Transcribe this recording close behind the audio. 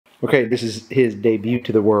Okay, this is his debut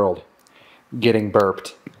to the world. Getting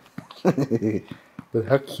burped. But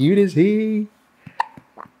how cute is he?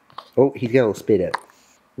 Oh, he's got a little spit out.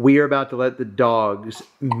 We are about to let the dogs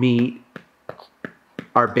meet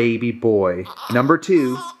our baby boy, number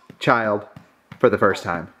 2 child, for the first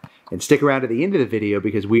time. And stick around to the end of the video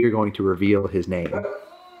because we are going to reveal his name.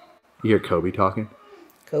 You hear Kobe talking?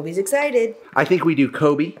 Kobe's excited. I think we do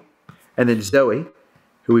Kobe and then Zoey,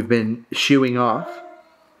 who we've been shooing off.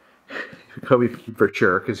 Kobe for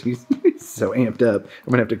sure, because he's so amped up. I'm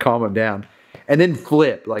going to have to calm him down. And then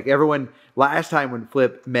Flip. Like everyone, last time when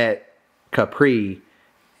Flip met Capri,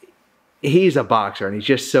 he's a boxer and he's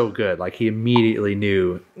just so good. Like he immediately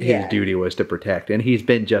knew his duty was to protect. And he's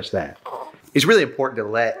been just that. It's really important to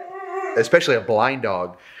let, especially a blind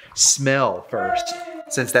dog, smell first.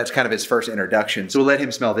 Since that's kind of his first introduction. So we'll let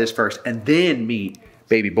him smell this first and then meet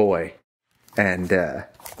baby boy. And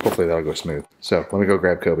hopefully that'll go smooth. So let me go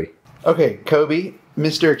grab Kobe. Okay, Kobe,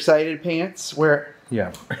 Mr. Excited Pants, where?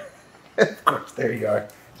 Yeah, of course, there you are.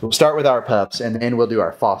 So we'll start with our pups, and then we'll do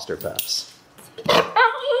our foster pups.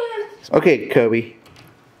 Okay, Kobe,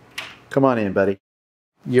 come on in, buddy.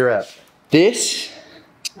 You're up. This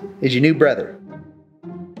is your new brother.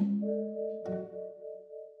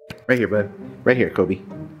 Right here, bud. Right here, Kobe.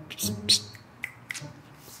 Psst, psst.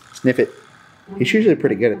 Sniff it. He's usually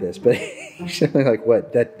pretty good at this, but he's only like,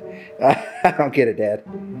 what? I don't get it, Dad.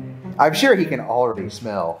 I'm sure he can already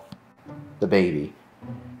smell the baby.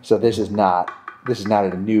 So this is not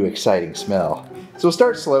a new exciting smell. So we'll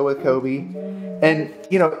start slow with Kobe. And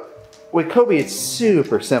you know, with Kobe it's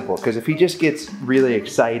super simple because if he just gets really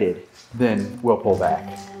excited, then we'll pull back.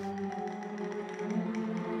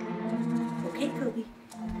 Okay, Kobe.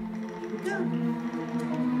 Here we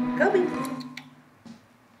go. Kobe.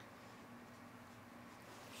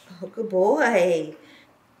 Oh, good boy.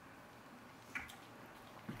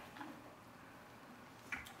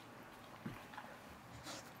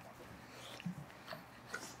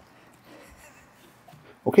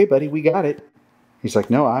 Okay, buddy, we got it. He's like,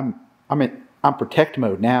 no, I'm protect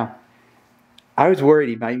mode now. I was worried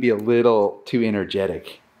he might be a little too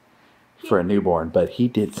energetic for a newborn, but he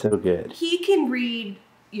did so good. He can read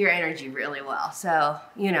your energy really well. So,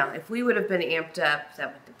 you know, if we would have been amped up,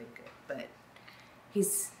 that would have been good. But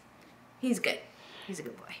he's good. He's a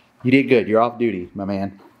good boy. You did good. You're off duty, my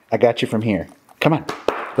man. I got you from here. Come on.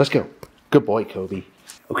 Let's go. Good boy, Kobe.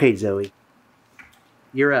 Okay, Zoey.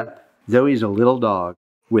 You're up. Zoey's a little dog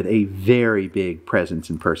with a very big presence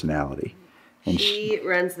and personality. And she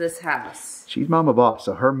runs this house. She's mama boss,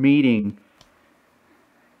 so her meeting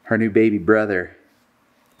her new baby brother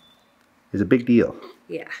is a big deal.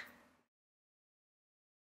 Yeah.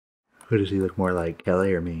 Who does he look more like,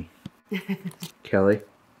 Kelly or me? Kelly?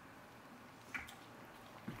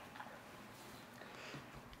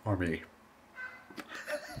 Or me?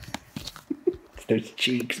 It's those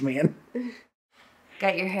cheeks, man.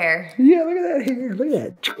 Got your hair. Yeah, look at that hair. Look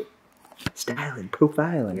at that. Styling,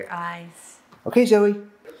 profiling. Your eyes. Okay, Zoey.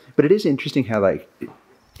 But it is interesting how, like,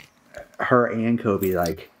 her and Kobe,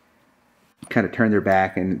 like, kind of turn their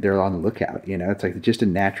back and they're on the lookout, you know? It's like just a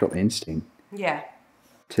natural instinct. Yeah.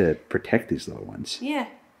 To protect these little ones. Yeah.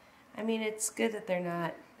 I mean, it's good that they're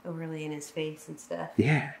not overly in his face and stuff.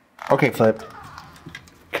 Yeah. Okay, Flip.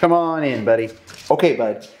 Come on in, buddy. Okay,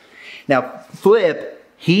 bud. Now, Flip...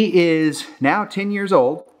 he is now 10 years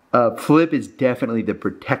old. Flip is definitely the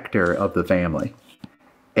protector of the family.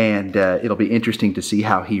 And it'll be interesting to see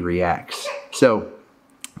how he reacts. So,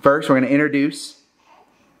 first we're going to introduce...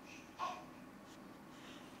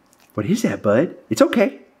 what is that, bud? It's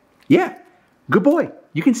okay. Yeah. Good boy.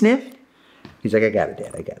 You can sniff. He's like, I got it,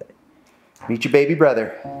 Dad. I got it. Meet your baby brother.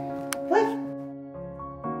 What?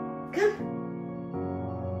 Come.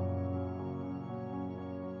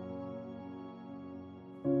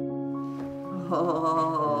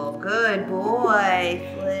 Oh, good boy,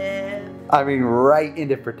 Flip. I mean, right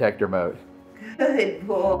into protector mode. Good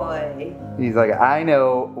boy. He's like, I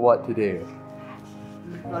know what to do.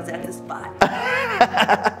 I was at the spot.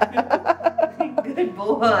 Good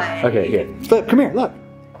boy. Okay, here. Flip, come here. Look.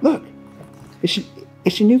 Look.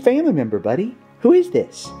 It's your new family member, buddy. Who is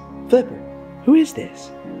this? Flipper, who is this?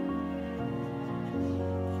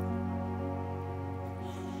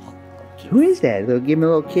 Who is that? Give him a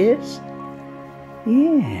little kiss?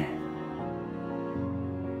 Yeah.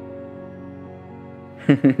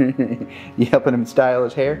 You helping him style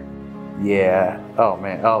his hair? Yeah. Oh,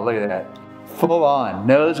 man. Oh, look at that. Full on.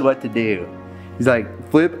 Knows what to do. He's like,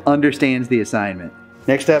 Flip understands the assignment.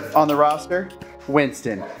 Next up on the roster,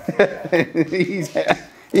 Winston.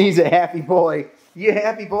 He's a happy boy. You a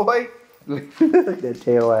happy boy? Look at that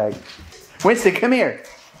tail wag. Winston, come here.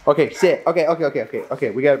 Okay, sit. Okay.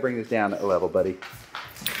 We gotta bring this down a level, buddy.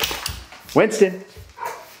 Winston.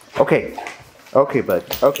 Okay. Okay, bud.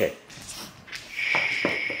 Okay.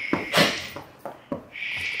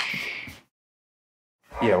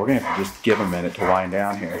 Yeah, we're gonna have to just give him a minute to wind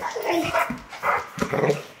down here.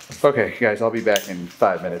 Okay, guys, I'll be back in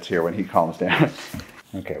 5 minutes here when he calms down.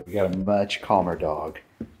 Okay, we got a much calmer dog.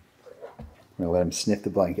 I'm gonna let him sniff the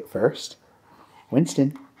blanket first.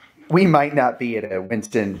 Winston. We might not be at a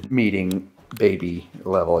Winston meeting baby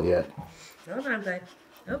level yet. Hold on, bud.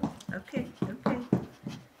 Oh, okay.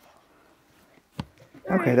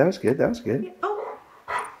 Okay, that was good. That was good. Yeah. Oh,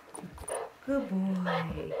 good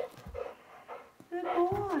boy. Good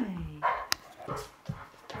boy.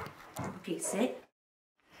 Okay, sit.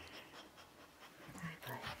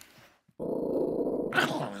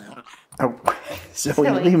 Oh, Zoe,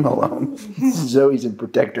 leave him alone. Zoe's in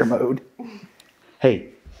protector mode. Hey,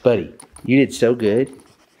 buddy, you did so good.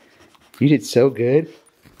 You did so good.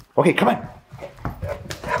 Okay, come on.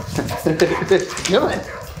 Come on.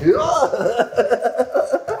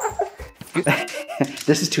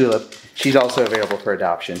 This is Tulip. She's also available for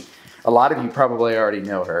adoption. A lot of you probably already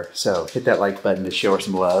know her, so hit that like button to show her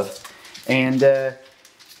some love. And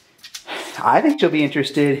I think she'll be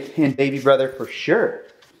interested in baby brother for sure.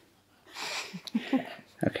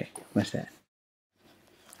 Okay, what's that?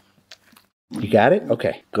 You got it?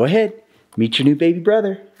 Okay, go ahead. Meet your new baby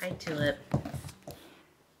brother. Hi, Tulip.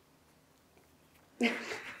 What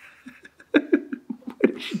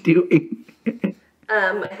is she doing?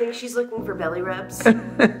 I think she's looking for belly rubs.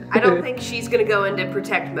 I don't think she's gonna go into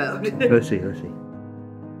protect mode. Let's see, let's see.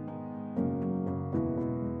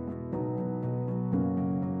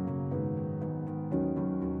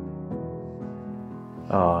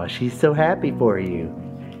 Oh, she's so happy for you.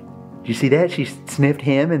 Did you see that? She sniffed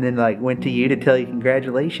him and then like went to you to tell you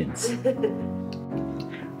congratulations.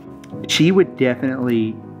 She would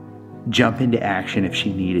definitely jump into action if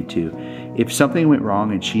she needed to. If something went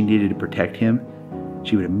wrong and she needed to protect him,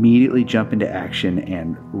 she would immediately jump into action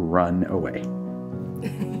and run away.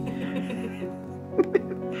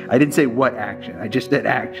 I didn't say what action, I just said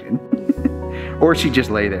action. Or she'd just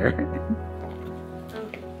lay there.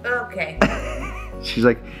 Okay. She's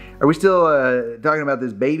like, are we still talking about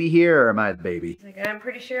this baby here, or am I the baby? Like, I'm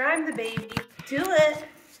pretty sure I'm the baby. Tulip.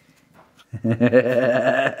 Come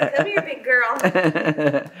here, big girl.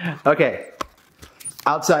 Okay.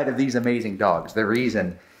 Outside of these amazing dogs, the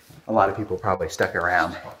reason a lot of people probably stuck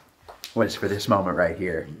around was for this moment right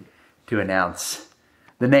here to announce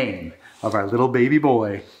the name of our little baby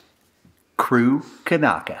boy, Crew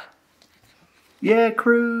Kanaka. Yeah,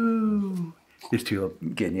 Crew. There's Tulip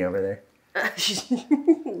getting you over there. She's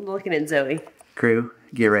looking at Zoey. Crew,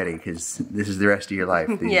 get ready, because this is the rest of your life,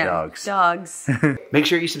 these dogs. Dogs. Make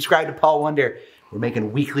sure you subscribe to Paul Wonder. We're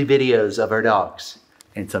making weekly videos of our dogs.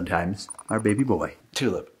 And sometimes our baby boy,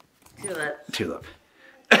 Tulip. Tulip.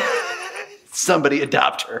 Somebody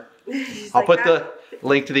adopt her. I'll put the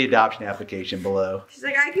link to the adoption application below. She's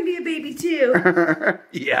like, I can be a baby too.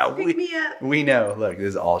 Yeah, Pick me up. We know. Look, this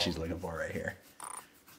is all she's looking for right here.